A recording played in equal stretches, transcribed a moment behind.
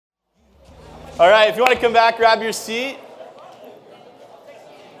All right, if you want to come back, grab your seat.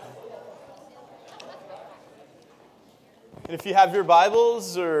 And if you have your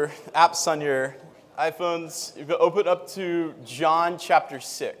Bibles or apps on your iPhones, you can open up to John chapter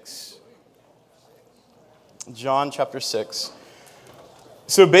 6. John chapter 6.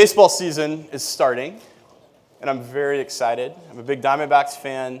 So baseball season is starting, and I'm very excited. I'm a big Diamondbacks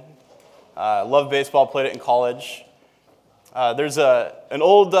fan. Love baseball, played it in college. There's an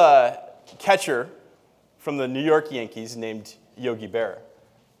old catcher from the New York Yankees named Yogi Berra.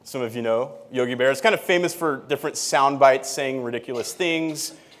 Some of you know Yogi Berra. He's kind of famous for different sound bites, saying ridiculous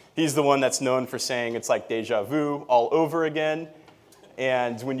things. He's the one that's known for saying it's like deja vu all over again.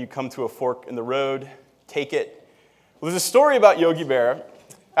 And when you come to a fork in the road, take it. Well, there's a story about Yogi Berra.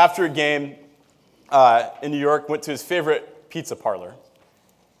 After a game in New York, went to his favorite pizza parlor.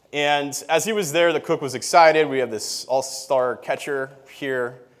 And as he was there, the cook was excited. We have this all-star catcher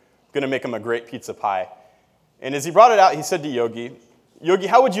here, going to make him a great pizza pie. And as he brought it out, he said to Yogi, "Yogi,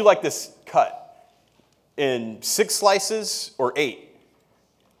 how would you like this cut? In 6 slices or 8?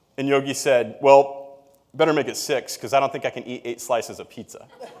 And Yogi said, "Well, better make it 6, because I don't think I can eat 8 slices of pizza."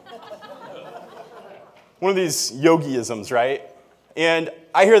 One of these Yogi-isms, right? And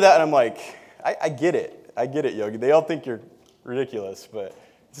I hear that, and I'm like, I get it. I get it, Yogi. They all think you're ridiculous, but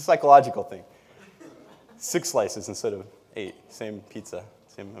it's a psychological thing. 6 slices instead of 8, same pizza,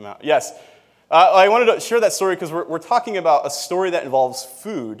 same amount. Yes, I wanted to share that story because we're talking about a story that involves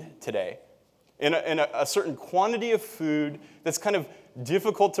food today, in a certain quantity of food that's kind of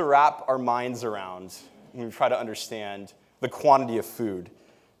difficult to wrap our minds around when we try to understand the quantity of food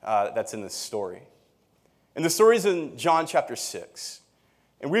that's in this story. And the story is in John chapter 6.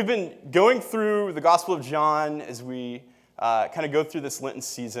 And we've been going through the Gospel of John as we kind of go through this Lenten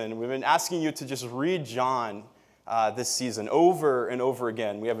season. We've been asking you to just read John this season over and over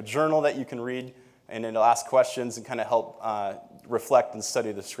again. We have a journal that you can read, and it'll ask questions and kind of help reflect and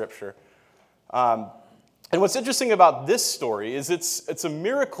study the Scripture. And what's interesting about this story is it's a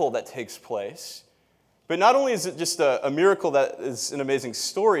miracle that takes place. But not only is it just a miracle that is an amazing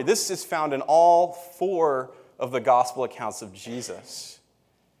story, this is found in all 4 of the Gospel accounts of Jesus.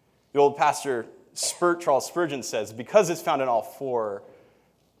 The old pastor Charles Spurgeon says, because it's found in all 4,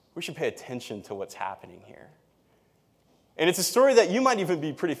 we should pay attention to what's happening here. And it's a story that you might even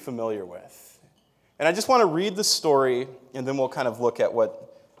be pretty familiar with. And I just want to read the story, and then we'll kind of look at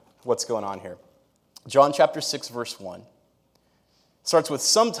what's going on here. John chapter 6, verse 1. Starts with,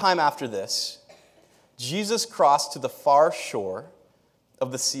 "Sometime after this, Jesus crossed to the far shore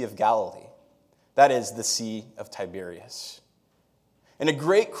of the Sea of Galilee." That is, the Sea of Tiberias. "And a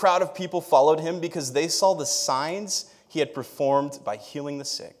great crowd of people followed him because they saw the signs he had performed by healing the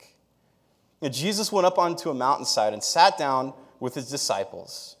sick. And Jesus went up onto a mountainside and sat down with his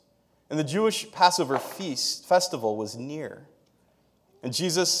disciples. And the Jewish Passover festival was near. And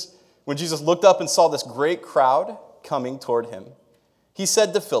when Jesus looked up and saw this great crowd coming toward him, he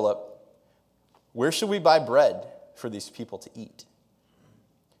said to Philip, 'Where should we buy bread for these people to eat?'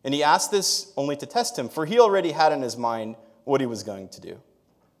 And he asked this only to test him, for he already had in his mind what he was going to do.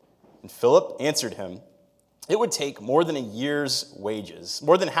 And Philip answered him, 'It would take more than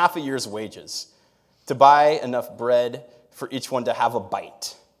half a year's wages, to buy enough bread for each one to have a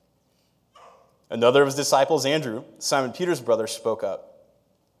bite.' Another of his disciples, Andrew, Simon Peter's brother, spoke up.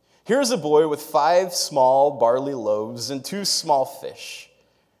 'Here is a boy with 5 small barley loaves and 2 small fish.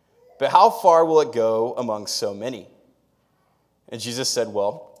 But how far will it go among so many?' And Jesus said,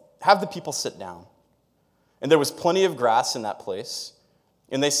 'Well, have the people sit down.' And there was plenty of grass in that place,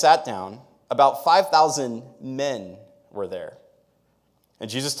 and they sat down. About 5,000 men were there. And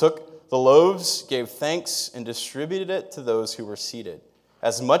Jesus took the loaves, gave thanks, and distributed it to those who were seated,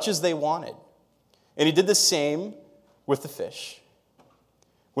 as much as they wanted. And he did the same with the fish.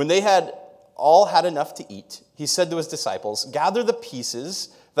 When they had all had enough to eat, he said to his disciples, 'Gather the pieces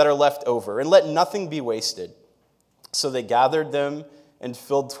that are left over, and let nothing be wasted.' So they gathered them and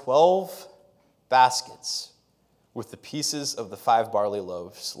filled 12 baskets with the pieces of the 5 barley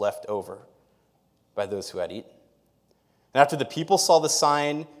loaves left over by those who had eaten. And after the people saw the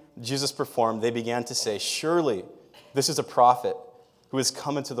sign Jesus performed, they began to say, 'Surely this is a prophet who has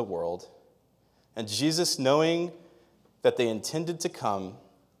come into the world.' And Jesus, knowing that they intended to come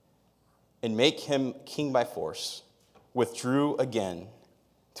and make him king by force, withdrew again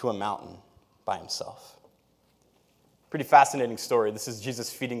to a mountain by himself." Pretty fascinating story. This is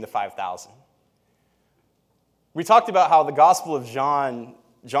Jesus feeding the 5,000. We talked about how the Gospel of John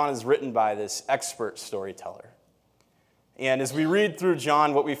is written by this expert storyteller. And as we read through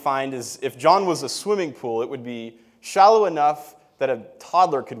John, what we find is if John was a swimming pool, it would be shallow enough that a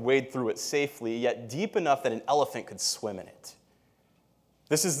toddler could wade through it safely, yet deep enough that an elephant could swim in it.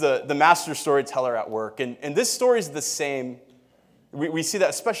 This is the master storyteller at work. And this story is the same. We see that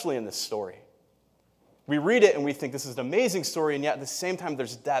especially in this story. We read it and we think this is an amazing story, and yet at the same time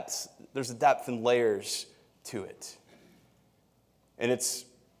there's a depth and layers to it. And it's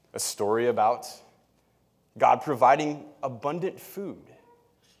a story about God providing abundant food.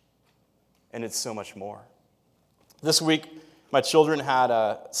 And it's so much more. This week, my children had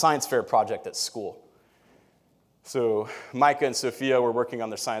a science fair project at school. So Micah and Sophia were working on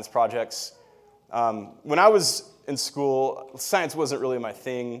their science projects. When I was in school, science wasn't really my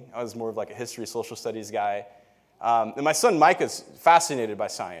thing. I was more of like a history, social studies guy. And my son Micah's fascinated by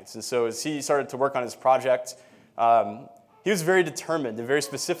science. And so as he started to work on his project, he was very determined and very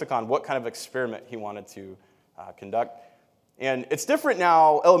specific on what kind of experiment he wanted to conduct. And it's different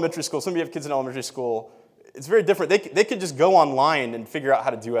now, elementary school. Some of you have kids in elementary school. It's very different. They could just go online and figure out how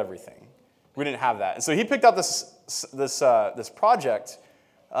to do everything. We didn't have that. And so he picked out this project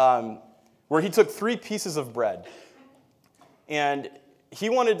where he took 3 pieces of bread. And he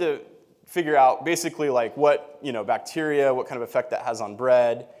wanted to figure out basically like what, bacteria, what kind of effect that has on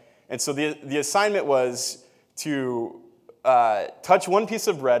bread. And so the assignment was to touch one piece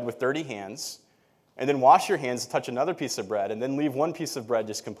of bread with dirty hands, and then wash your hands, touch another piece of bread, and then leave one piece of bread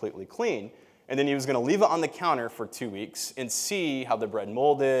just completely clean. And then he was going to leave it on the counter for 2 weeks and see how the bread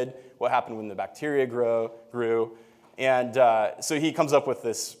molded, what happened when the bacteria grew. And so he comes up with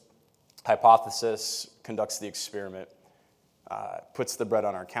this hypothesis, conducts the experiment, puts the bread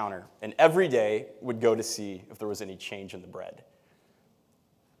on our counter, and every day would go to see if there was any change in the bread.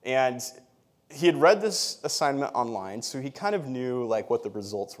 And he had read this assignment online, so he kind of knew like what the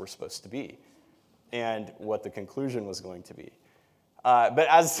results were supposed to be and what the conclusion was going to be. But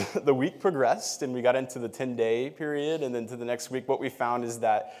as the week progressed and we got into the 10-day period and then to the next week, what we found is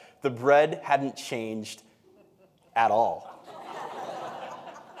that the bread hadn't changed at all.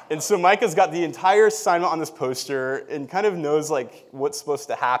 And so Micah's got the entire assignment on this poster and kind of knows like what's supposed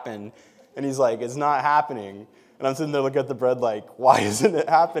to happen. And he's like, it's not happening. And I'm sitting there looking at the bread like, why isn't it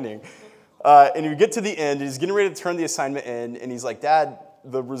happening? And we get to the end, and he's getting ready to turn the assignment in, and he's like, Dad,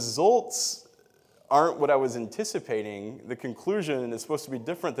 the results aren't what I was anticipating. The conclusion is supposed to be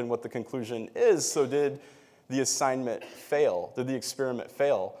different than what the conclusion is, so did the assignment fail? Did the experiment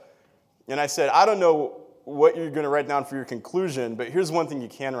fail? And I said, I don't know what you're going to write down for your conclusion, but here's one thing you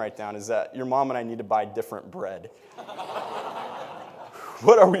can write down, is that your mom and I need to buy different bread.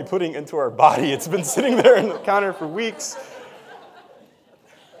 What are we putting into our body? It's been sitting there on the counter for weeks.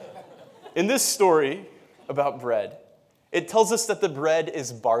 In this story about bread, it tells us that the bread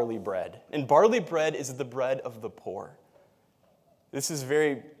is barley bread. And barley bread is the bread of the poor. This is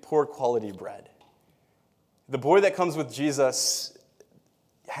very poor quality bread. The boy that comes with Jesus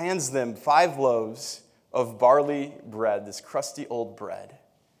hands them 5 loaves of barley bread, this crusty old bread.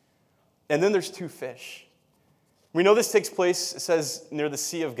 And then there's 2 fish. We know this takes place, it says, near the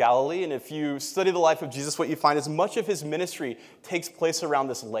Sea of Galilee. And if you study the life of Jesus, what you find is much of his ministry takes place around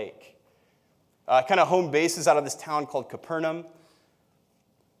this lake. Kind of home base is out of this town called Capernaum.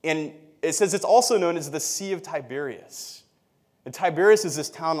 And it says it's also known as the Sea of Tiberias. And Tiberias is this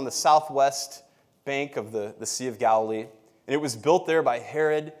town on the southwest bank of the Sea of Galilee. And it was built there by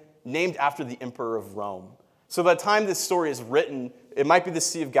Herod, named after the emperor of Rome. So by the time this story is written, it might be the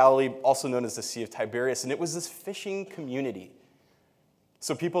Sea of Galilee, also known as the Sea of Tiberias. And it was this fishing community.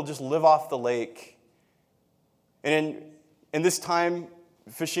 So people just live off the lake. And in this time,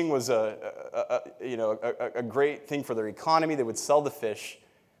 fishing was a great thing for their economy. They would sell the fish,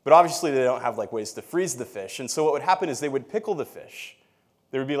 but obviously they don't have like ways to freeze the fish. And so what would happen is they would pickle the fish.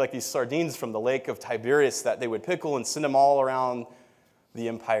 There would be like these sardines from the lake of Tiberias that they would pickle and send them all around the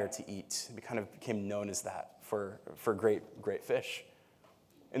empire to eat. It kind of became known as that for great fish.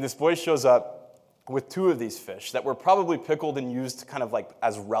 And this boy shows up with 2 of these fish that were probably pickled and used kind of like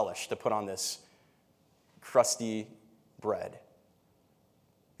as relish to put on this crusty bread.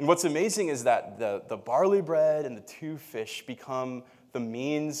 And what's amazing is that the barley bread and the 2 fish become the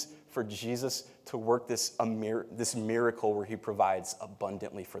means for Jesus to work this miracle where he provides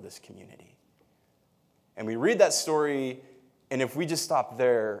abundantly for this community. And we read that story, and if we just stop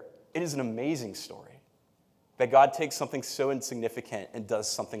there, it is an amazing story. That God takes something so insignificant and does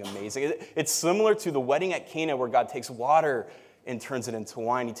something amazing. It's similar to the wedding at Cana where God takes water and turns it into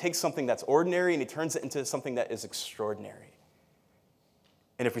wine. He takes something that's ordinary and he turns it into something that is extraordinary.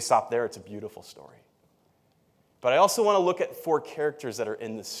 And if we stop there, it's a beautiful story. But I also want to look at 4 characters that are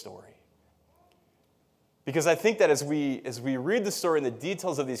in this story. Because I think that as we read the story and the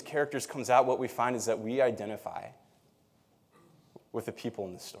details of these characters comes out, what we find is that we identify with the people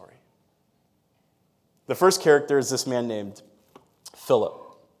in this story. The first character is this man named Philip.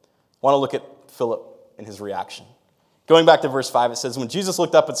 I want to look at Philip and his reaction. Going back to verse 5, it says, when Jesus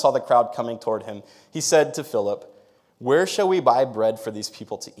looked up and saw the crowd coming toward him, he said to Philip, where shall we buy bread for these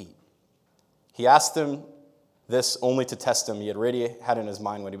people to eat? He asked him this only to test him. He had already had in his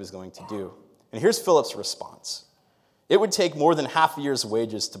mind what he was going to do. And here's Philip's response. It would take more than half a year's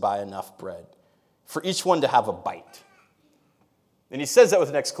wages to buy enough bread for each one to have a bite. And he says that with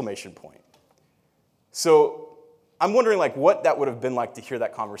an exclamation point. So I'm wondering what that would have been like to hear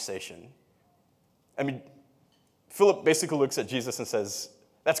that conversation. I mean, Philip basically looks at Jesus and says,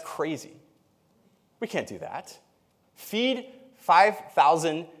 that's crazy. We can't do that. Feed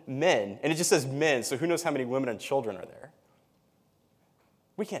 5,000 men. And it just says men, so who knows how many women and children are there.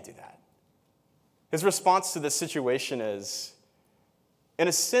 We can't do that. His response to this situation is, in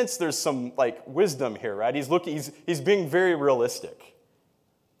a sense, there's some wisdom here, right? He's being very realistic.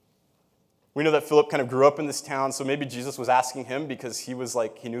 We know that Philip kind of grew up in this town, so maybe Jesus was asking him because he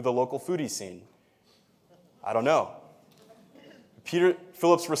knew the local foodie scene. I don't know.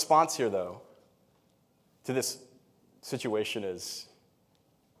 Philip's response here, though, to this situation is,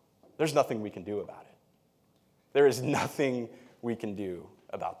 there's nothing we can do about it. There is nothing we can do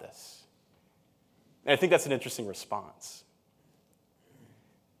about this. And I think that's an interesting response.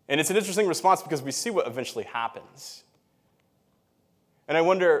 And it's an interesting response because we see what eventually happens. And I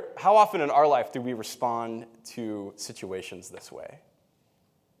wonder, how often in our life do we respond to situations this way?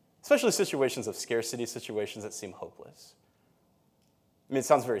 Especially situations of scarcity, situations that seem hopeless. I mean, it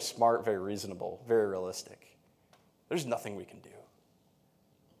sounds very smart, very reasonable, very realistic. There's nothing we can do.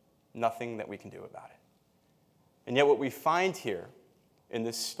 Nothing that we can do about it. And yet what we find here in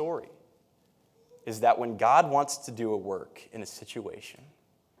this story is that when God wants to do a work in a situation,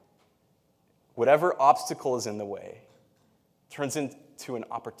 whatever obstacle is in the way turns into an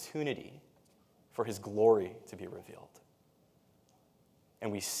opportunity for his glory to be revealed.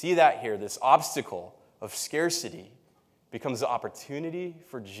 And we see that here, this obstacle of scarcity becomes the opportunity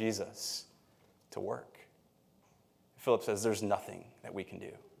for Jesus to work. Philip says, there's nothing that we can do.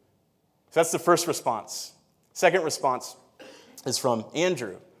 So that's the first response. Second response is from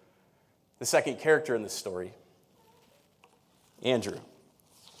Andrew, the second character in this story. Andrew. It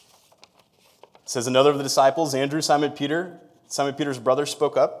says, another of the disciples, Andrew, Simon Peter's brother,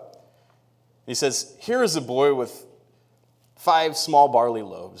 spoke up. He says, here is a boy with 5 small barley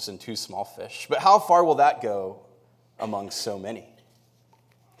loaves and 2 small fish. But how far will that go among so many?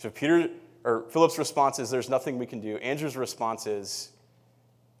 So Philip's response is, there's nothing we can do. Andrew's response is,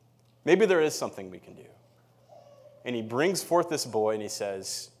 maybe there is something we can do. And he brings forth this boy and he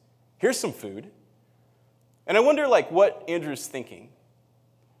says, here's some food. And I wonder what Andrew's thinking.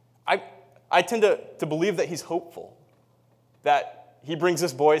 I tend to believe that he's hopeful. That he brings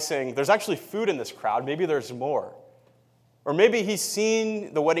this boy saying, there's actually food in this crowd. Maybe there's more. Or maybe he's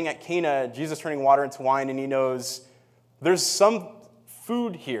seen the wedding at Cana, Jesus turning water into wine, and he knows there's some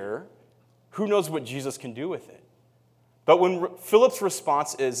food here. Who knows what Jesus can do with it? But when Philip's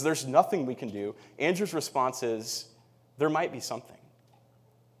response is, there's nothing we can do, Andrew's response is, there might be something.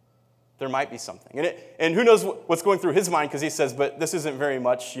 There might be something. And who knows what's going through his mind, because he says, but this isn't very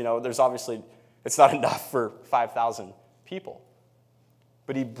much, there's obviously, it's not enough for 5,000 people.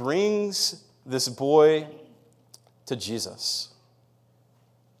 But he brings this boy to Jesus.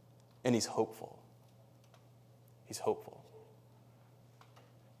 And he's hopeful. He's hopeful.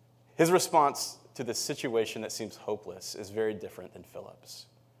 His response to this situation that seems hopeless is very different than Philip's.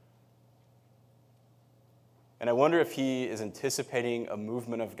 And I wonder if he is anticipating a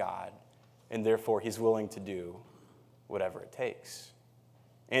movement of God, and therefore he's willing to do whatever it takes.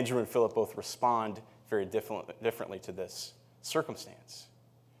 Andrew and Philip both respond very differently to this circumstance.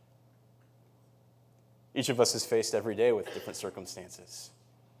 Each of us is faced every day with different circumstances.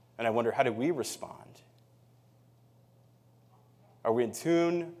 And I wonder, how do we respond? Are we in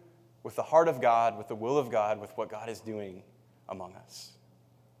tune with the heart of God, with the will of God, with what God is doing among us?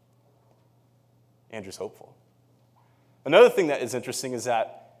 Andrew's hopeful. Another thing that is interesting is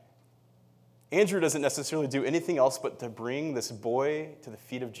that Andrew doesn't necessarily do anything else but to bring this boy to the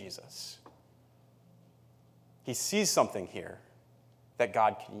feet of Jesus. He sees something here that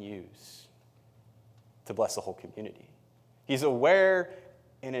God can use to bless the whole community. He's aware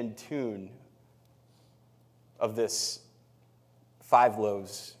and in tune of this 5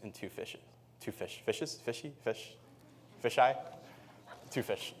 loaves and 2 fishes. 2 fish. Fishes? Fishy? Fish? Fish-eye? 2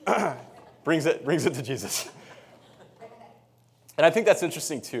 fish. brings it to Jesus. And I think that's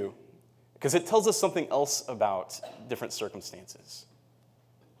interesting too, because it tells us something else about different circumstances.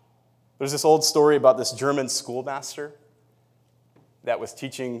 There's this old story about this German schoolmaster that was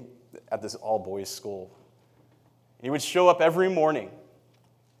teaching at this all-boys school. He would show up every morning,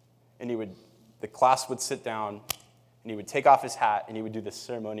 and the class would sit down, and he would take off his hat, and he would do this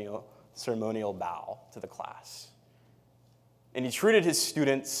ceremonial bow to the class. And he treated his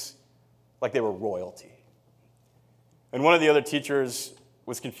students like they were royalty. And one of the other teachers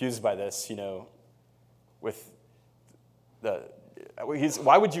was confused by this,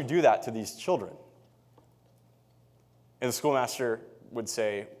 why would you do that to these children? And the schoolmaster would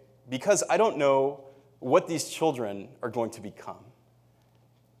say, because I don't know what these children are going to become.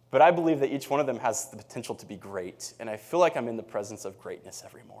 But I believe that each one of them has the potential to be great, and I feel like I'm in the presence of greatness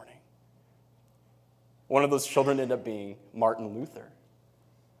every morning. One of those children ended up being Martin Luther.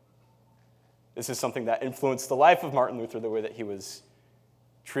 This is something that influenced the life of Martin Luther, the way that he was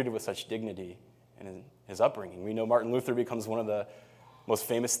treated with such dignity in his upbringing. We know Martin Luther becomes one of the most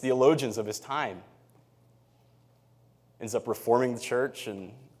famous theologians of his time. Ends up reforming the church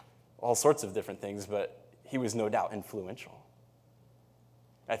and all sorts of different things, but he was no doubt influential.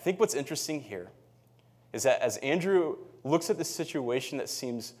 I think what's interesting here is that as Andrew looks at this situation that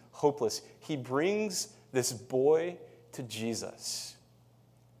seems hopeless, he brings this boy to Jesus.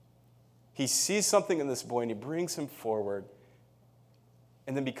 He sees something in this boy and he brings him forward.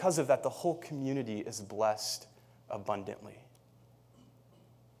 And then because of that, the whole community is blessed abundantly.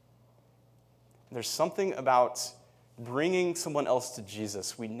 There's something about bringing someone else to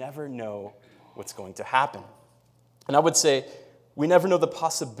Jesus. We never know what's going to happen. And I would say we never know the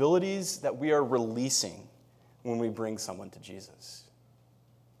possibilities that we are releasing when we bring someone to Jesus.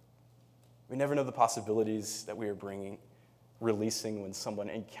 We never know the possibilities that we are releasing when someone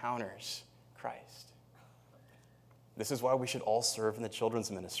encounters Christ. This is why we should all serve in the children's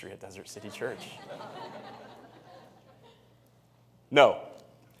ministry at Desert City Church. No.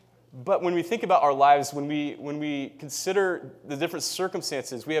 But when we think about our lives, when we consider the different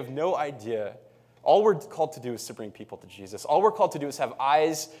circumstances, we have no idea. All we're called to do is to bring people to Jesus. All we're called to do is have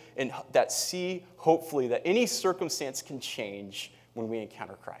eyes that see, hopefully, that any circumstance can change when we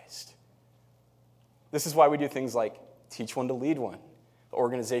encounter Christ. This is why we do things like Teach One to Lead One, the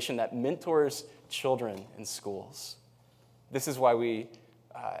organization that mentors children in schools. This is why we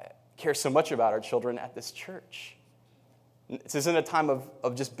care so much about our children at this church. This isn't a time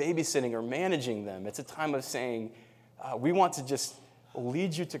of just babysitting or managing them. It's a time of saying, we want to just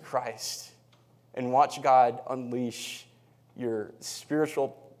lead you to Christ and watch God unleash your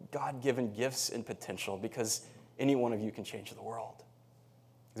spiritual, God-given gifts and potential, because any one of you can change the world.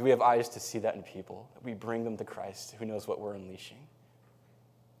 Because we have eyes to see that in people. We bring them to Christ. Who knows what we're unleashing?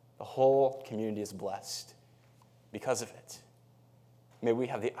 The whole community is blessed because of it. May we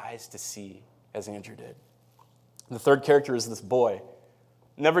have the eyes to see as Andrew did. The third character is this boy.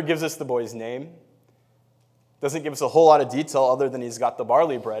 Never gives us the boy's name. Doesn't give us a whole lot of detail other than he's got the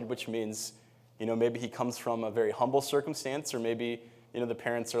barley bread, which means, maybe he comes from a very humble circumstance, or maybe, the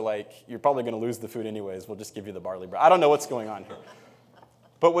parents are like, you're probably going to lose the food anyways. We'll just give you the barley bread. I don't know what's going on here.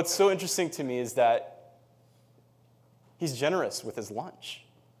 But what's so interesting to me is that he's generous with his lunch.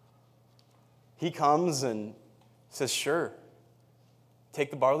 He comes and says, sure,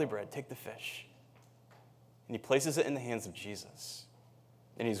 take the barley bread, take the fish. And he places it in the hands of Jesus.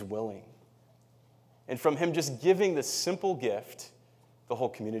 And he's willing. And from him just giving this simple gift, the whole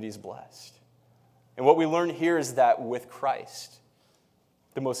community is blessed. And what we learn here is that with Christ,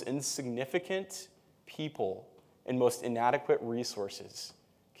 the most insignificant people and most inadequate resources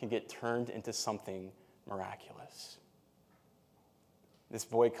can get turned into something miraculous. This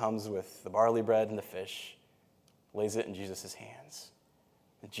boy comes with the barley bread and the fish, lays it in Jesus' hands,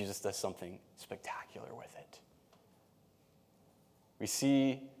 and Jesus does something spectacular with it. We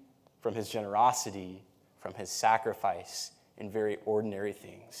see from his generosity, from his sacrifice in very ordinary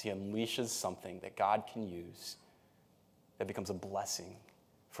things, he unleashes something that God can use that becomes a blessing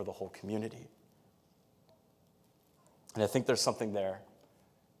for the whole community. And I think there's something there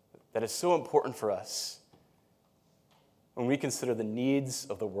that is so important for us when we consider the needs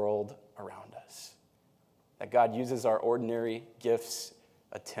of the world around us. That God uses our ordinary gifts,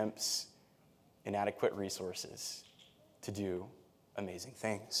 attempts, inadequate resources to do amazing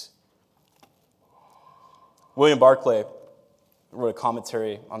things. William Barclay wrote a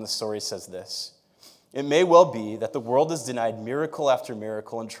commentary on the story, says this: "It may well be that the world is denied miracle after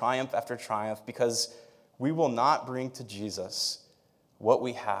miracle and triumph after triumph because we will not bring to Jesus what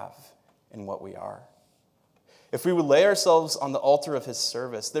we have and what we are. If we would lay ourselves on the altar of his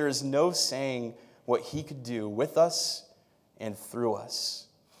service, there is no saying what he could do with us and through us.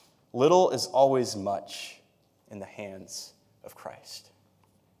 Little is always much in the hands of Christ."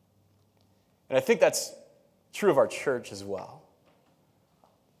 And I think that's true of our church as well.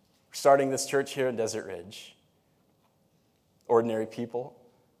 starting this church here in Desert Ridge. Ordinary people,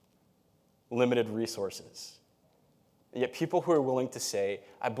 limited resources. And yet people who are willing to say,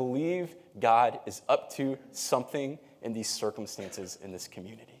 I believe God is up to something in these circumstances in this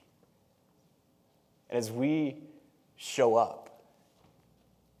community. And as we show up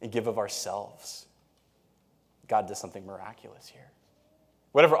and give of ourselves, God does something miraculous here.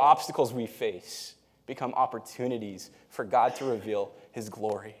 Whatever obstacles we face become opportunities for God to reveal his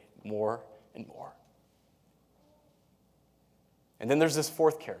glory more and more. And then there's this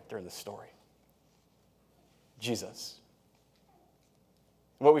fourth character in the story, Jesus.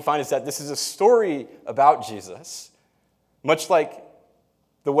 What we find is that this is a story about Jesus, much like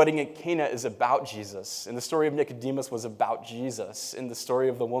the wedding at Cana is about Jesus, and the story of Nicodemus was about Jesus, and the story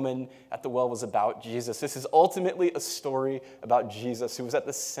of the woman at the well was about Jesus. This is ultimately a story about Jesus, who was at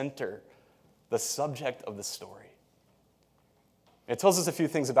the center, the subject of the story. It tells us a few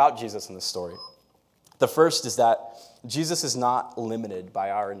things about Jesus in the story. The first is that Jesus is not limited by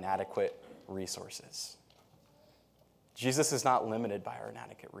our inadequate resources. Jesus is not limited by our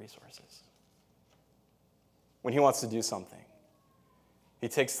inadequate resources. When he wants to do something, he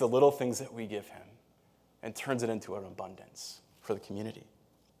takes the little things that we give him and turns it into an abundance for the community.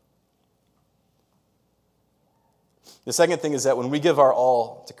 The second thing is that when we give our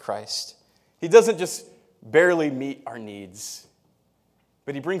all to Christ, he doesn't just barely meet our needs,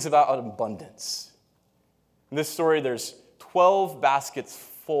 but he brings about an abundance. In this story, there's 12 baskets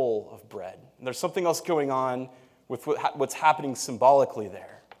full of bread. And there's something else going on with what's happening symbolically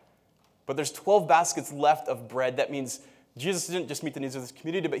there. But there's 12 baskets left of bread. That means Jesus didn't just meet the needs of this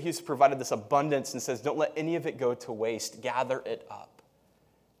community, but he's provided this abundance and says, don't let any of it go to waste. Gather it up.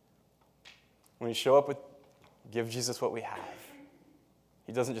 When we show up with, give Jesus what we have,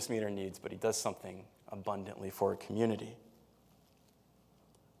 he doesn't just meet our needs, but he does something abundantly for a community.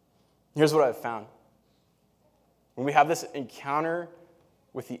 Here's what I've found. When we have this encounter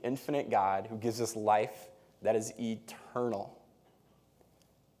with the infinite God who gives us life that is eternal,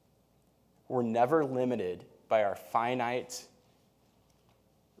 we're never limited by our finite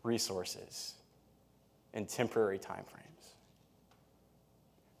resources and temporary time frames.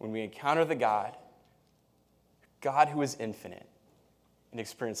 When we encounter the God who is infinite, and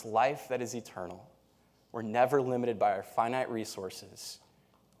experience life that is eternal, we're never limited by our finite resources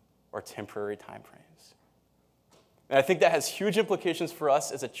or temporary time frames. And I think that has huge implications for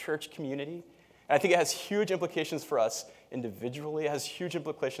us as a church community. And I think it has huge implications for us individually. It has huge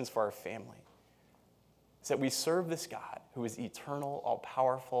implications for our family. It's that we serve this God who is eternal,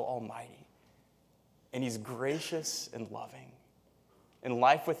 all-powerful, almighty. And he's gracious and loving. And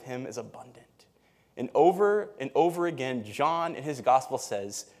life with him is abundant. And over again, John in his gospel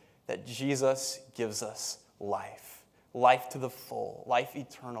says that Jesus gives us life. Life to the full, life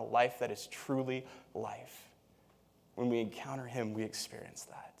eternal, life that is truly life. When we encounter him, we experience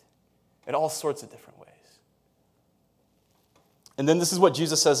that in all sorts of different ways. And then this is what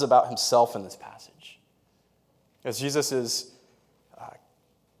Jesus says about himself in this passage. As Jesus is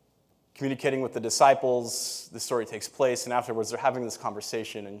communicating with the disciples, the story takes place, and afterwards they're having this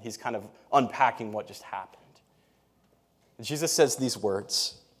conversation, and he's kind of unpacking what just happened. And Jesus says these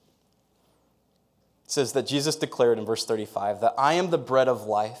words. It says that Jesus declared in verse 35 that I am the bread of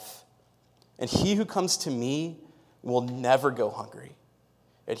life, and he who comes to me will never go hungry,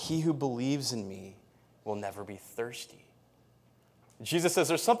 and he who believes in me will never be thirsty. Jesus says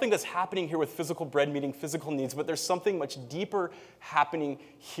there's something that's happening here with physical bread meeting physical needs, but there's something much deeper happening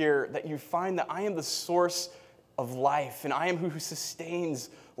here that you find that I am the source of life, and I am who sustains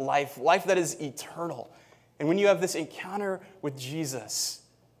life, life that is eternal. And when you have this encounter with Jesus,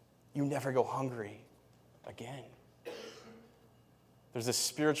 you never go hungry again. There's a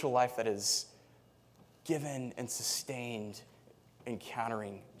spiritual life that is given and sustained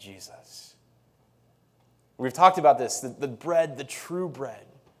encountering Jesus. We've talked about this, the bread, the true bread,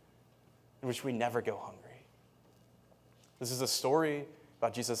 in which we never go hungry. This is a story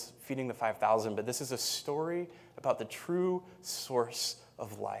about Jesus feeding the 5,000, but this is a story about the true source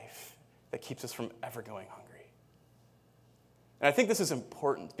of life that keeps us from ever going hungry. And I think this is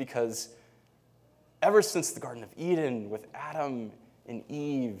important because ever since the Garden of Eden with Adam and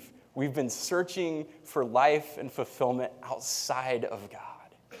Eve, we've been searching for life and fulfillment outside of God.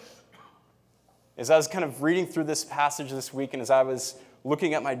 As I was kind of reading through this passage this week, and as I was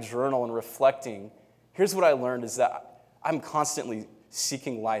looking at my journal and reflecting, here's what I learned is that I'm constantly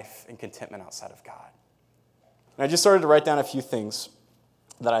seeking life and contentment outside of God. And I just started to write down a few things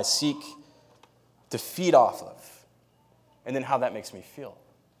that I seek to feed off of, and then how that makes me feel.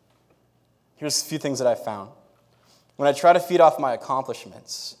 Here's a few things that I found. When I try to feed off my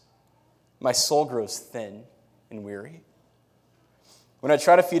accomplishments, my soul grows thin and weary. When I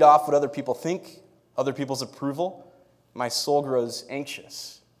try to feed off what other people think, other people's approval, my soul grows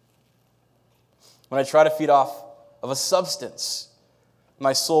anxious. When I try to feed off of a substance,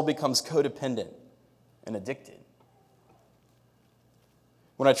 my soul becomes codependent and addicted.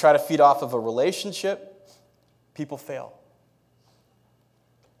 When I try to feed off of a relationship, people fail.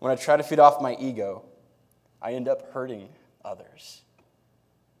 When I try to feed off my ego, I end up hurting others.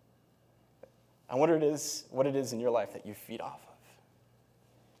 I wonder what it is in your life that you feed off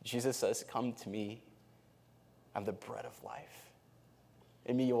of. Jesus says, "Come to me. I'm the bread of life.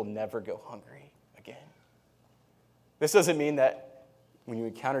 In me, you will never go hungry again." This doesn't mean that when you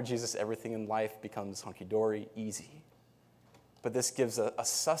encounter Jesus, everything in life becomes hunky-dory, easy. But this gives a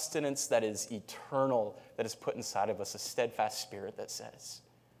sustenance that is eternal, that is put inside of us, a steadfast spirit that says,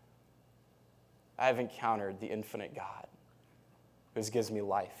 I have encountered the infinite God who gives me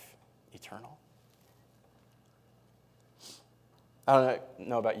life eternal. I don't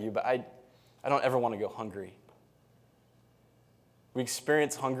know about you, but I don't ever want to go hungry. We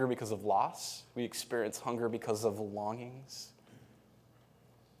experience hunger because of loss. We experience hunger because of longings.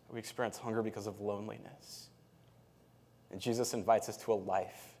 We experience hunger because of loneliness. And Jesus invites us to a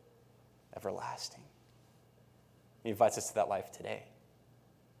life everlasting. He invites us to that life today.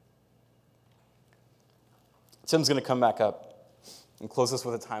 Tim's going to come back up and close us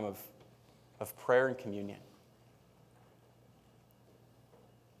with a time of prayer and communion.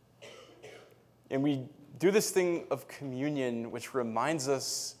 And we do this thing of communion, which reminds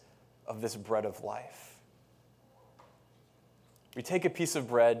us of this bread of life. We take a piece of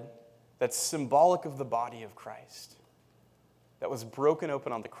bread that's symbolic of the body of Christ, that was broken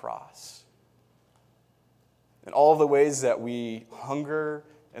open on the cross. And all of the ways that we hunger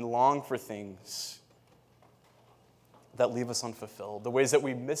and long for things that leave us unfulfilled, the ways that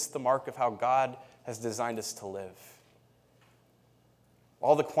we miss the mark of how God has designed us to live.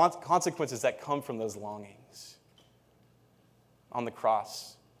 All the consequences that come from those longings. On the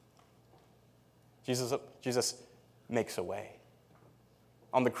cross, Jesus makes a way.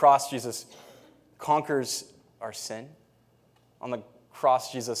 On the cross, Jesus conquers our sin. On the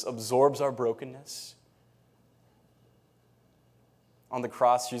cross, Jesus absorbs our brokenness. On the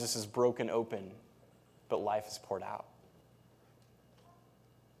cross, Jesus is broken open, but life is poured out.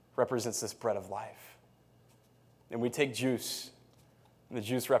 Represents this bread of life. And we take juice, and the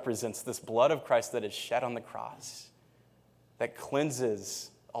juice represents this blood of Christ that is shed on the cross, that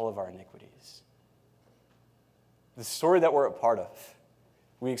cleanses all of our iniquities. The story that we're a part of,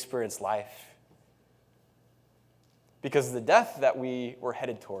 we experience life. Because the death that we were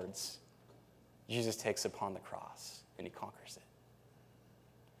headed towards, Jesus takes upon the cross, and he conquers it.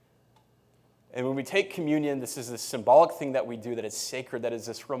 And when we take communion, this is this symbolic thing that we do that is sacred, that is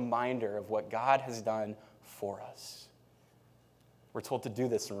this reminder of what God has done for us. We're told to do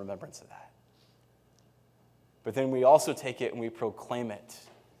this in remembrance of that. But then we also take it and we proclaim it,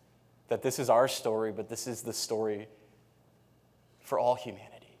 that this is our story, but this is the story for all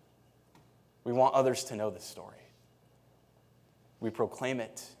humanity. We want others to know this story. We proclaim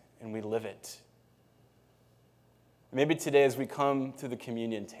it and we live it. Maybe today as we come to the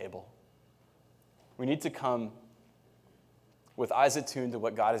communion table, we need to come with eyes attuned to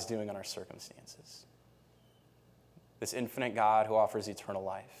what God is doing in our circumstances. This infinite God who offers eternal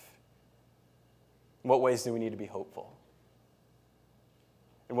life. In what ways do we need to be hopeful?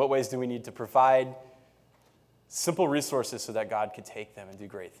 In what ways do we need to provide simple resources so that God could take them and do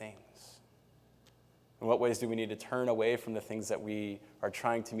great things? In what ways do we need to turn away from the things that we are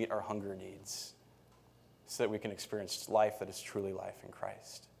trying to meet our hunger needs so that we can experience life that is truly life in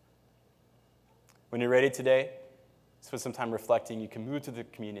Christ? When you're ready today, spend some time reflecting. You can move to the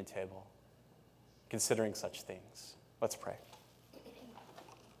communion table, considering such things. Let's pray.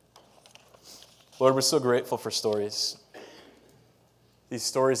 Lord, we're so grateful for stories. These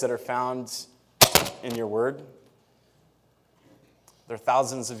stories that are found in your word. They're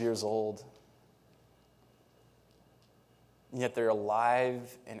thousands of years old. And yet they're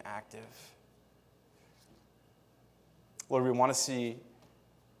alive and active. Lord, we want to see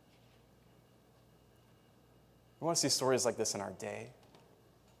stories like this in our day.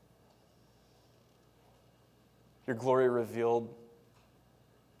 Your glory revealed,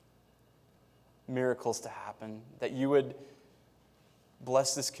 miracles to happen, that you would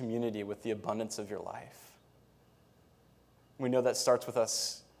bless this community with the abundance of your life. We know that starts with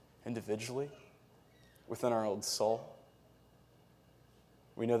us individually, within our own soul.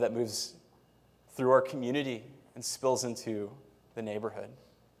 We know that moves through our community and spills into the neighborhood.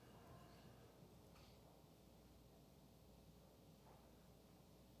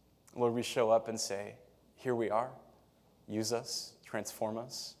 Lord, we show up and say, here we are. Use us, transform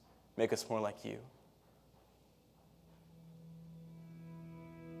us, make us more like you.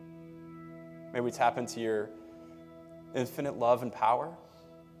 May we tap into your infinite love and power.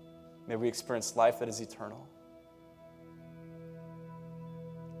 May we experience life that is eternal.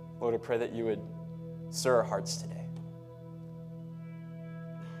 Lord, I pray that you would stir our hearts today.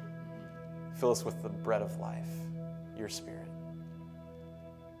 Fill us with the bread of life, your Spirit.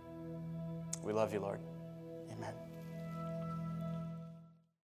 We love you, Lord. Amen.